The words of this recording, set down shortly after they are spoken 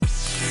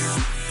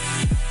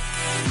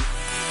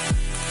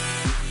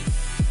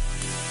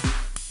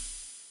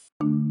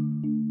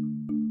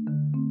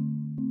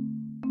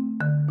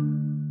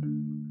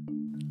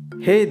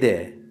Hey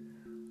there,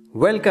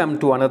 welcome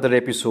to another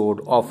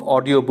episode of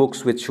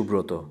Audiobooks with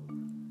Shubroto.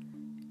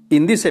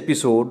 In this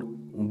episode,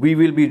 we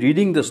will be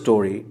reading the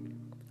story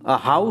A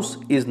House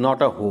is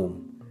Not a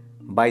Home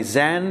by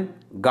Xan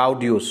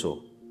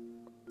Gaudioso.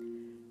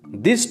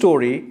 This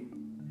story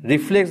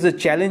reflects the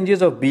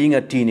challenges of being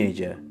a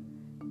teenager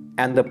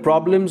and the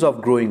problems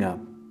of growing up.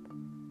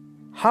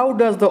 How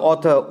does the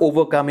author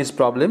overcome his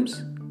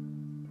problems?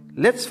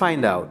 Let's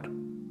find out.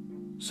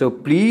 So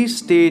please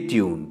stay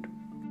tuned.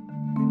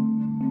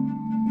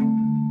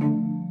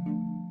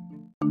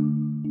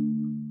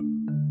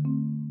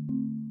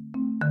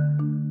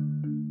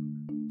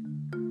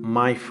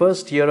 My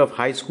first year of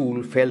high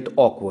school felt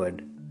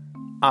awkward.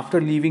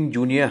 After leaving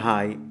junior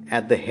high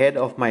at the head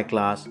of my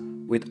class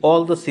with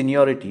all the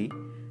seniority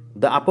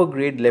the upper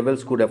grade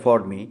levels could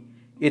afford me,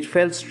 it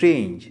felt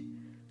strange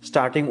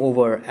starting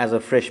over as a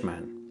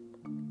freshman.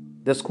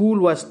 The school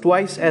was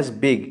twice as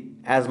big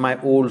as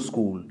my old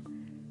school,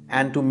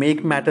 and to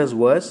make matters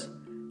worse,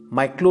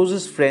 my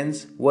closest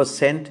friends were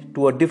sent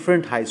to a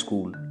different high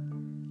school.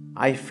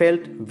 I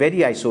felt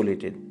very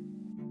isolated.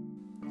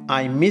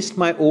 I missed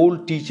my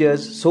old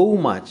teachers so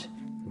much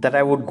that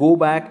I would go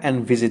back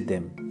and visit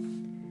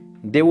them.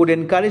 They would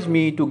encourage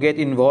me to get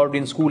involved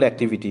in school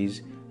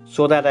activities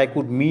so that I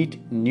could meet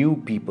new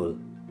people.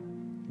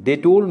 They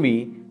told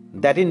me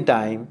that in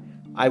time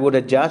I would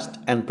adjust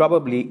and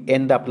probably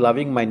end up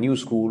loving my new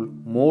school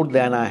more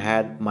than I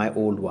had my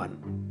old one.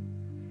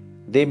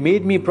 They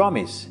made me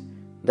promise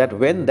that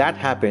when that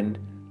happened,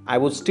 I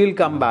would still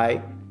come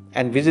by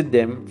and visit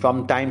them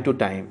from time to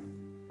time.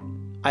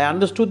 I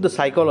understood the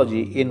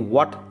psychology in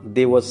what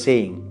they were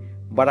saying,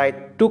 but I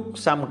took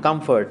some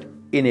comfort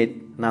in it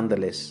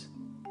nonetheless.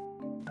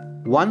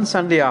 One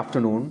Sunday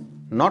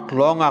afternoon, not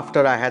long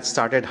after I had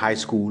started high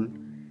school,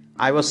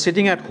 I was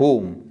sitting at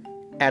home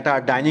at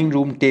our dining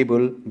room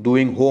table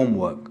doing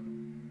homework.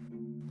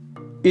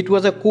 It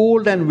was a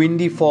cold and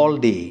windy fall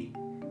day,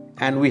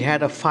 and we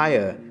had a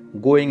fire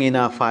going in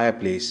our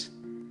fireplace.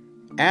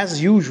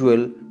 As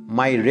usual,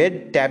 my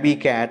red tabby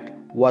cat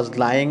was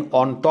lying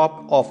on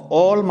top of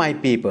all my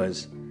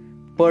papers,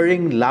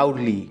 purring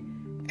loudly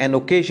and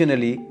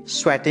occasionally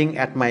swatting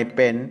at my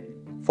pen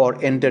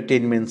for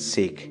entertainment's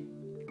sake.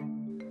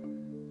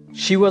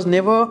 She was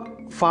never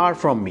far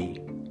from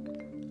me.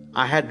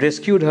 I had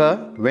rescued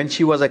her when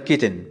she was a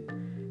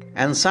kitten,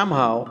 and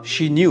somehow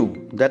she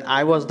knew that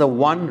I was the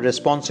one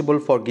responsible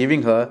for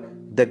giving her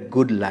the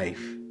good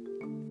life.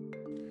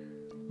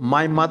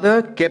 My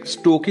mother kept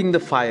stoking the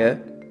fire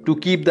to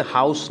keep the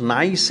house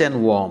nice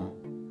and warm.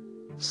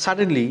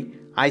 Suddenly,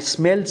 I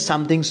smelled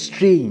something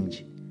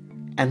strange,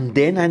 and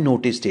then I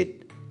noticed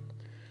it.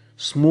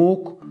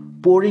 Smoke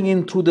pouring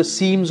in through the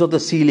seams of the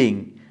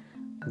ceiling.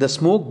 The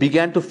smoke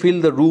began to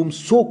fill the room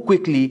so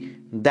quickly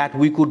that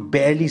we could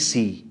barely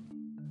see.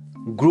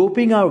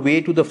 Groping our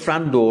way to the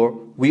front door,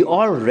 we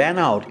all ran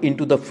out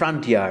into the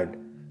front yard.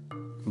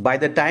 By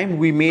the time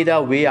we made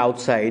our way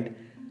outside,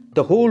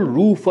 the whole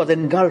roof was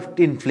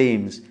engulfed in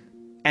flames,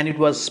 and it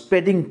was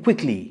spreading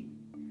quickly.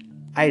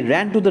 I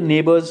ran to the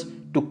neighbors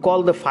to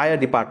call the fire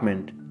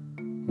department,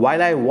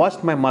 while I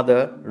watched my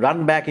mother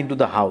run back into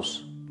the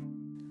house.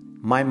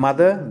 My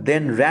mother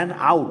then ran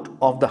out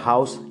of the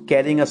house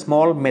carrying a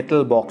small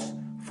metal box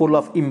full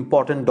of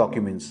important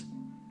documents.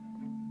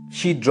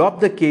 She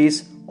dropped the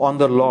case on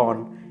the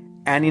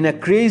lawn and in a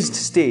crazed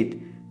state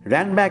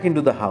ran back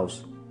into the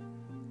house.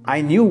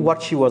 I knew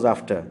what she was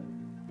after.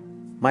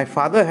 My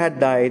father had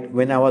died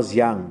when I was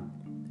young,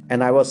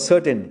 and I was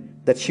certain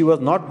that she was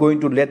not going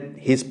to let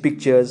his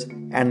pictures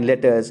and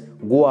letters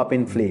go up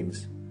in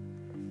flames.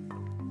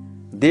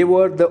 They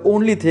were the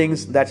only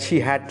things that she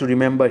had to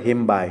remember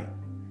him by.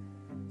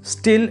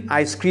 Still,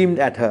 I screamed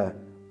at her,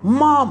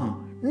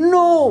 "Mom,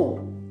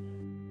 no!"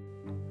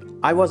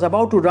 I was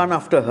about to run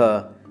after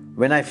her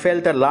when I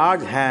felt a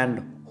large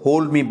hand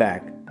hold me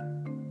back.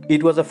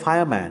 It was a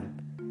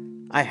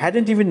fireman. I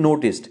hadn't even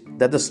noticed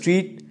that the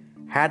street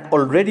had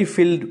already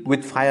filled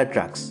with fire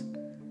trucks.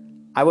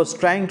 I was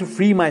trying to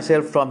free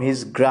myself from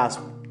his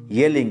grasp,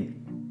 yelling,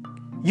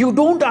 "You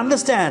don't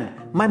understand!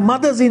 My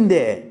mother's in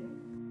there!"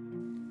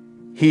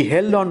 He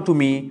held on to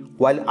me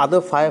while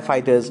other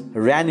firefighters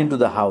ran into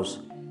the house.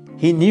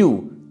 He knew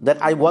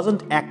that I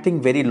wasn't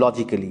acting very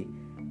logically,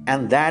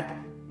 and that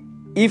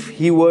if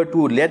he were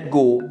to let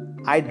go,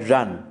 I'd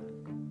run.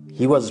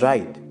 He was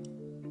right.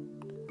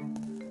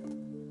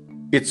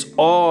 "It's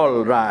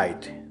all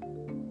right.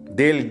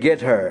 They'll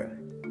get her,"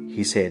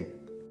 he said.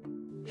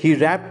 He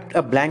wrapped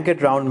a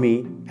blanket round me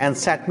and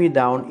sat me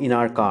down in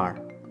our car.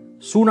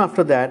 Soon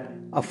after that,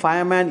 a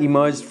fireman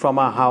emerged from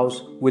our house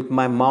with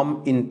my mom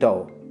in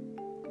tow.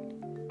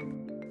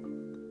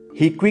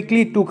 He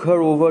quickly took her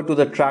over to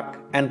the truck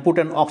and put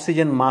an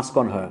oxygen mask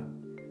on her.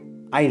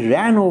 I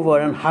ran over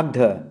and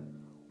hugged her.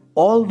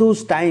 All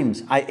those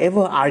times I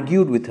ever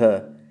argued with her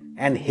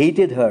and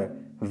hated her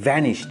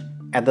vanished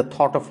at the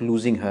thought of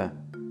losing her.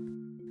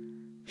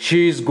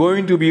 "She's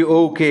going to be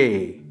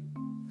okay,"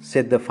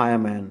 said the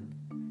fireman.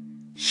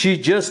 "She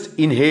just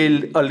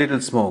inhaled a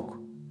little smoke."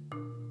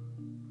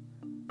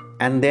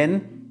 And then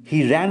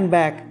He ran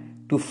back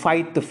to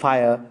fight the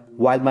fire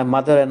while my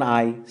mother and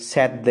I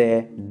sat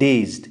there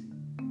dazed.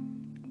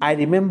 I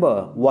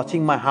remember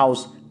watching my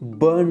house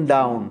burn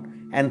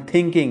down and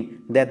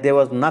thinking that there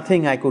was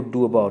nothing I could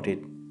do about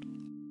it.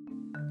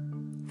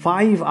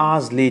 5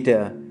 hours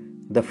later,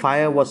 the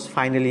fire was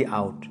finally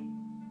out.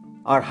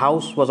 Our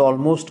house was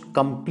almost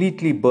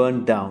completely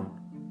burned down.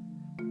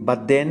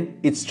 But then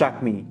it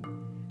struck me.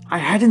 I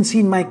hadn't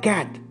seen my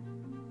cat.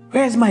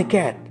 Where's my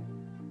cat?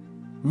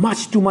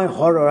 Much to my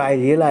horror, I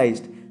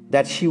realized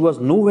that she was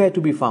nowhere to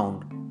be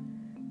found.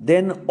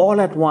 Then all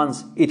at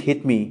once it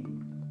hit me.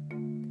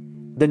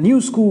 The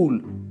new school,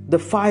 the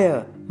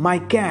fire, my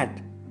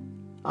cat.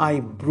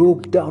 I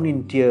broke down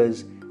in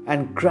tears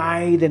and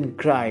cried and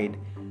cried.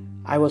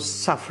 I was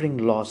suffering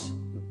loss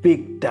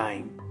big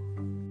time.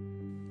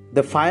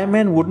 The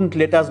firemen wouldn't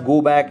let us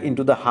go back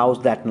into the house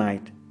that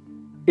night.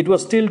 It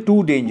was still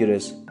too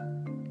dangerous.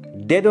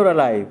 Dead or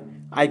alive,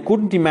 I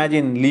couldn't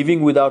imagine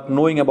living without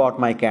knowing about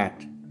my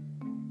cat.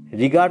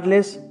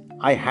 Regardless,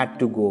 I had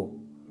to go.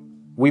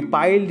 We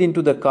piled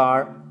into the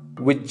car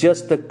with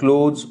just the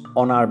clothes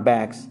on our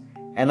backs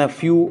and a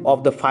few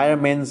of the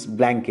firemen's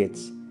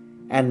blankets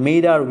and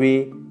made our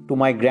way to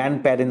my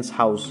grandparents'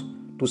 house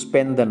to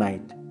spend the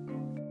night.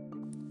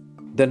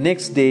 The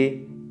next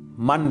day,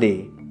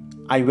 Monday,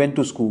 I went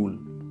to school.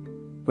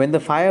 When the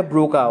fire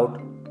broke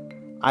out,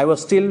 I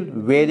was still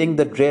wearing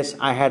the dress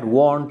I had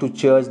worn to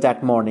church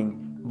that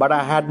morning, but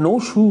I had no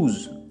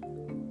shoes.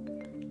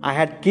 I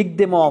had kicked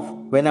them off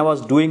when I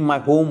was doing my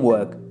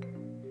homework.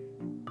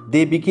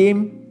 They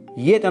became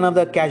yet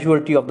another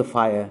casualty of the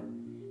fire,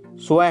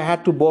 so I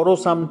had to borrow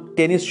some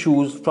tennis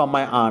shoes from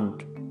my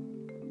aunt.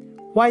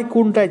 Why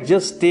couldn't I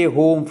just stay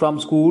home from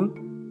school?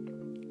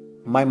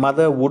 My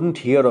mother wouldn't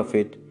hear of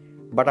it,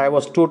 but I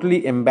was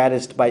totally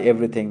embarrassed by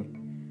everything.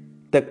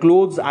 The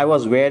clothes I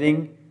was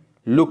wearing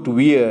looked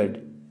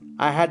weird.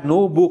 I had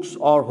no books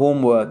or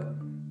homework,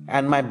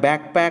 and my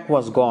backpack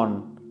was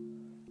gone.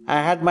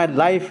 I had my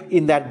life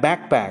in that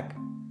backpack.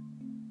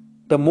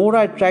 The more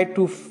I tried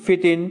to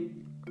fit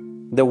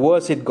in, the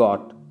worse it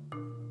got.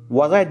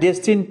 Was I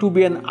destined to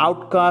be an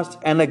outcast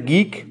and a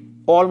geek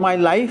all my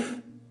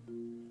life?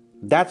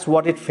 That's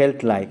what it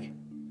felt like.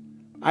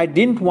 I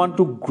didn't want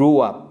to grow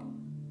up,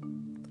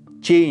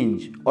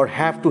 change, or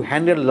have to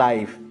handle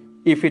life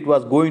if it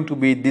was going to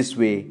be this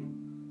way.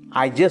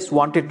 I just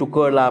wanted to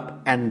curl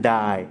up and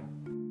die.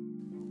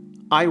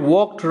 I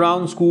walked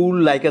around school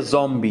like a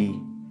zombie.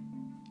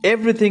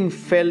 Everything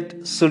felt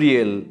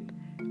surreal,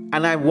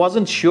 and I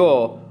wasn't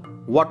sure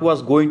what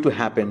was going to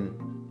happen.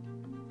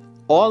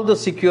 All the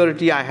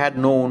security I had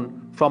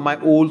known from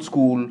my old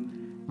school,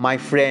 my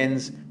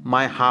friends,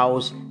 my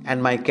house,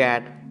 and my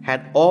cat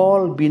had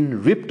all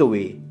been ripped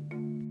away.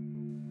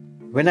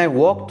 When I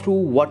walked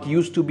through what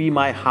used to be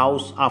my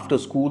house after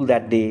school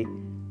that day,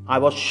 I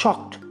was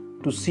shocked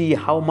to see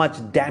how much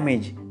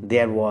damage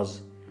there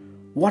was.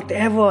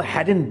 Whatever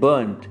hadn't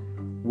burnt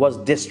was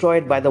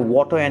destroyed by the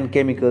water and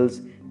chemicals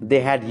they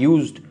had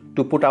used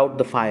to put out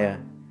the fire.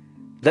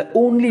 The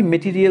only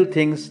material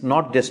things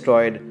not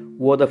destroyed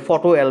were the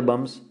photo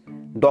albums,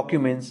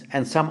 documents,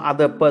 and some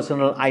other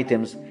personal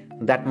items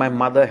that my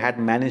mother had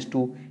managed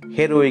to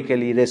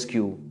heroically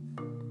rescue.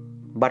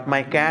 But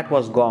my cat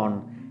was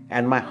gone,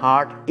 and my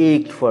heart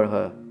ached for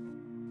her.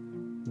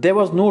 There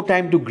was no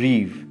time to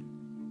grieve.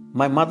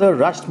 My mother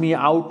rushed me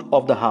out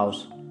of the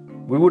house.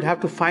 We would have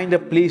to find a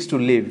place to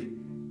live,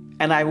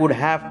 and I would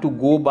have to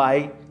go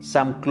buy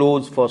some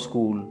clothes for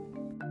school.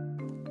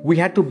 We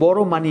had to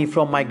borrow money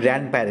from my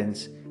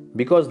grandparents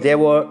because there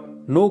were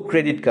no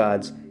credit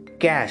cards,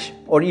 cash,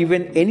 or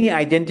even any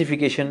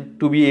identification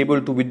to be able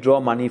to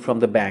withdraw money from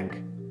the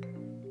bank.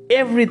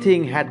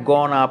 Everything had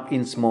gone up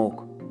in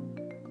smoke.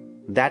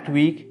 That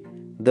week,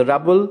 the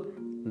rubble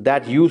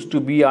that used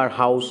to be our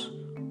house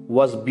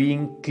was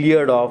being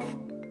cleared off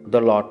the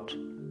lot.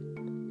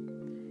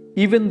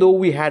 Even though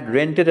we had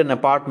rented an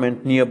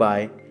apartment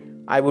nearby,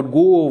 I would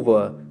go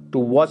over to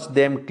watch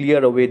them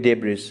clear away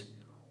debris,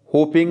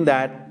 hoping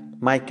that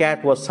my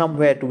cat was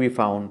somewhere to be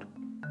found.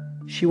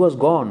 She was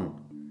gone.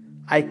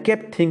 I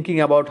kept thinking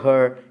about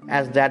her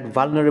as that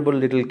vulnerable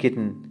little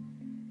kitten.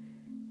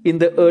 In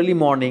the early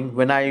morning,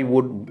 when I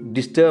would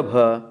disturb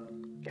her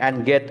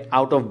and get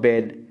out of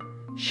bed,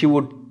 she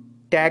would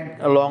tag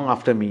along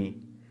after me,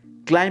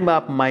 climb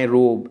up my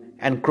robe,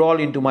 and crawl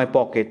into my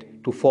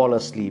pocket to fall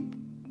asleep.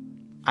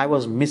 I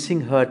was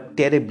missing her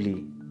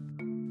terribly.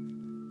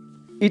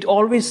 It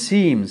always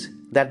seems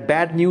that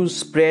bad news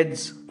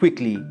spreads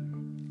quickly,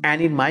 and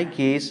in my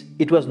case,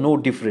 it was no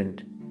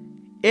different.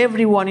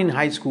 Everyone in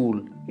high school,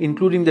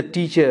 including the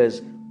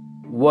teachers,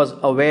 was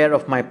aware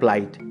of my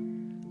plight.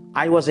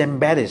 I was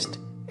embarrassed,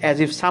 as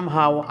if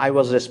somehow I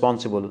was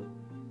responsible.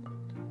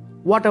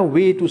 What a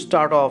way to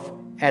start off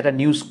at a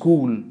new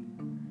school.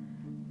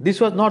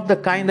 This was not the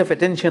kind of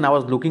attention I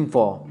was looking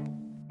for.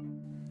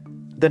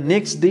 The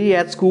next day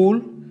at school,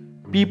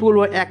 people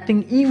were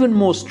acting even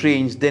more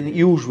strange than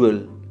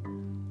usual.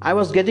 I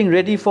was getting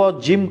ready for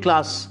gym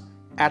class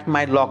at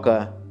my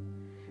locker.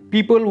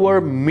 People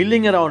were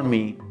milling around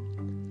me,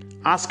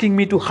 asking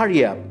me to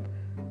hurry up.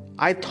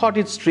 I thought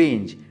it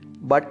strange,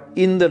 but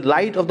in the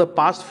light of the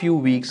past few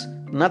weeks,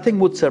 nothing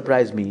would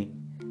surprise me.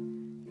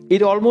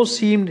 It almost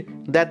seemed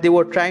that they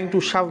were trying to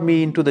shove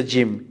me into the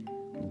gym.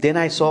 Then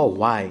I saw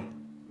why.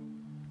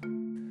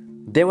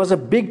 There was a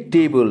big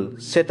table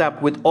set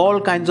up with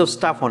all kinds of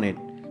stuff on it,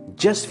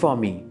 just for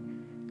me.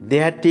 They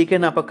had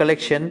taken up a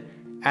collection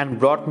and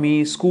brought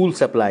me school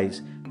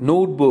supplies,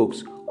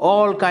 notebooks,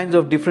 all kinds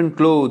of different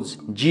clothes,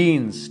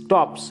 jeans,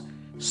 tops,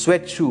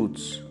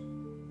 sweatsuits.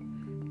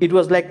 It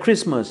was like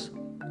Christmas.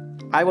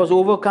 I was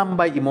overcome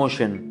by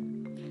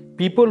emotion.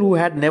 People who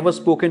had never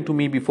spoken to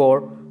me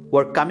before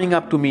were coming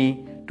up to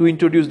me to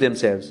introduce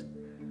themselves.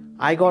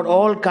 I got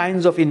all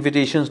kinds of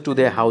invitations to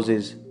their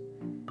houses.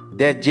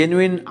 Their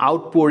genuine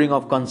outpouring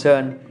of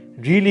concern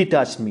really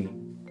touched me.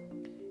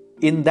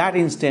 In that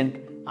instant,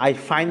 I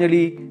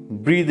finally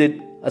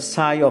breathed a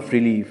sigh of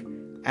relief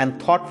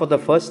and thought for the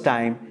first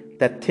time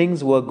that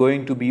things were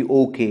going to be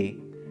okay.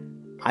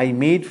 I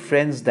made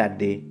friends that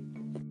day.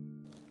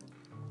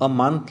 A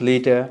month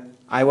later,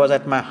 I was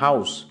at my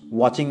house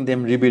watching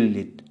them rebuild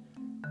it.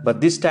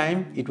 But this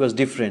time it was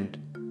different.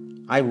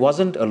 I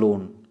wasn't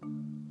alone.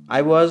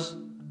 I was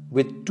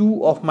with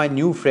two of my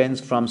new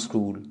friends from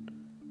school.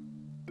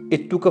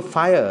 It took a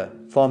fire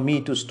for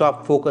me to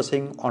stop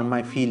focusing on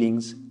my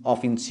feelings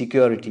of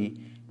insecurity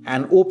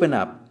and open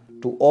up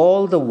to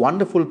all the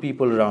wonderful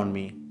people around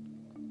me.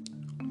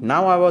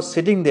 Now I was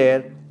sitting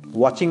there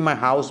watching my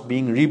house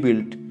being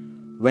rebuilt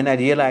when I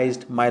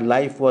realized my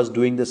life was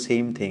doing the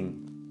same thing.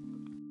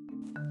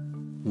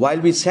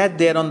 While we sat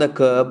there on the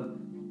curb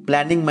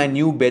planning my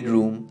new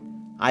bedroom,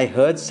 I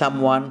heard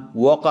someone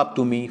walk up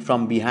to me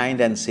from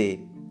behind and say,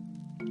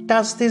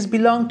 "Does this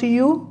belong to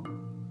you?"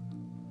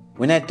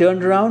 When I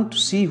turned around to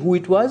see who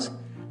it was,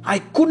 I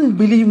couldn't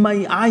believe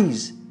my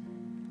eyes.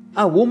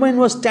 A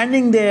woman was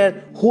standing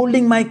there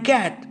holding my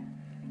cat.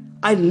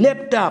 I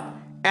leapt up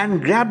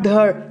and grabbed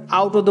her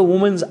out of the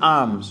woman's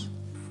arms.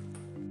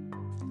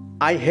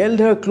 I held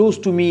her close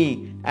to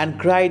me and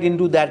cried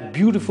into that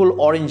beautiful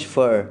orange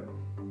fur.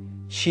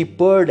 She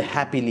purred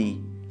happily.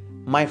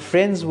 My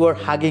friends were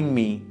hugging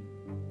me,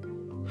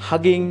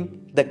 hugging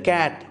the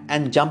cat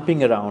and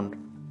jumping around.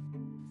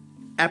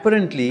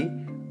 Apparently,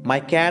 my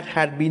cat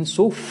had been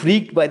so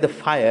freaked by the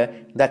fire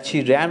that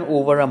she ran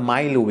over a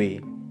mile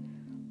away.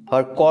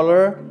 Her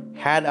collar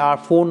had our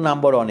phone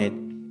number on it,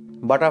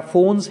 but our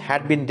phones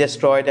had been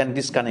destroyed and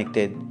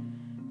disconnected.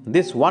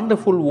 This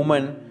wonderful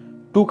woman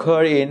took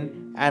her in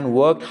and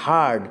worked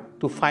hard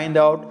to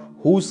find out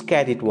whose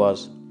cat it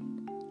was.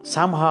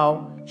 Somehow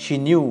she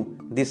knew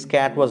this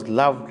cat was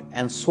loved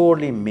and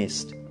sorely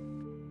missed.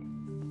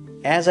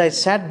 As I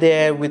sat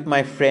there with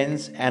my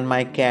friends and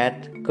my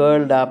cat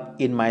curled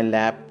up in my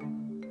lap,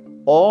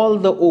 all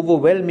the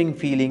overwhelming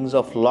feelings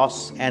of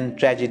loss and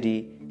tragedy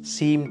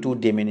seemed to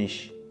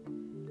diminish.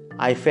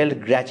 I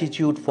felt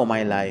gratitude for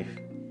my life,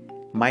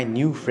 my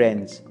new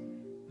friends,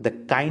 the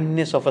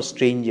kindness of a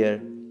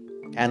stranger,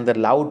 and the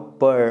loud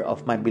purr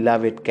of my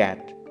beloved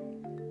cat.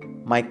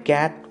 My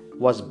cat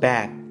was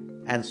back,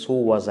 and so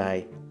was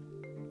I.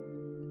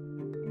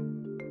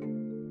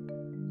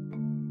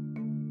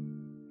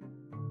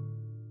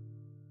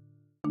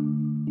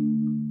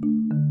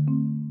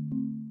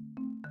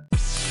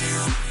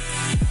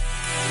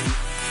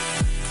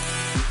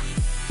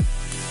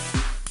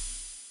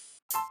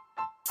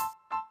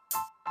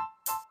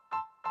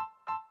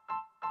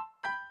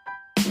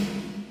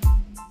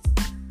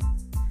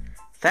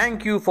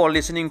 Thank you for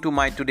listening to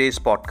my today's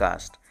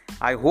podcast.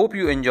 I hope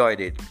you enjoyed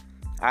it.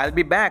 I'll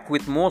be back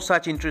with more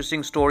such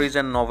interesting stories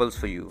and novels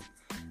for you.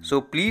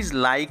 So please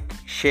like,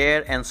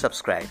 share and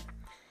subscribe.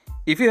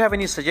 If you have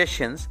any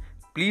suggestions,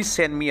 please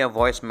send me a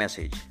voice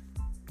message.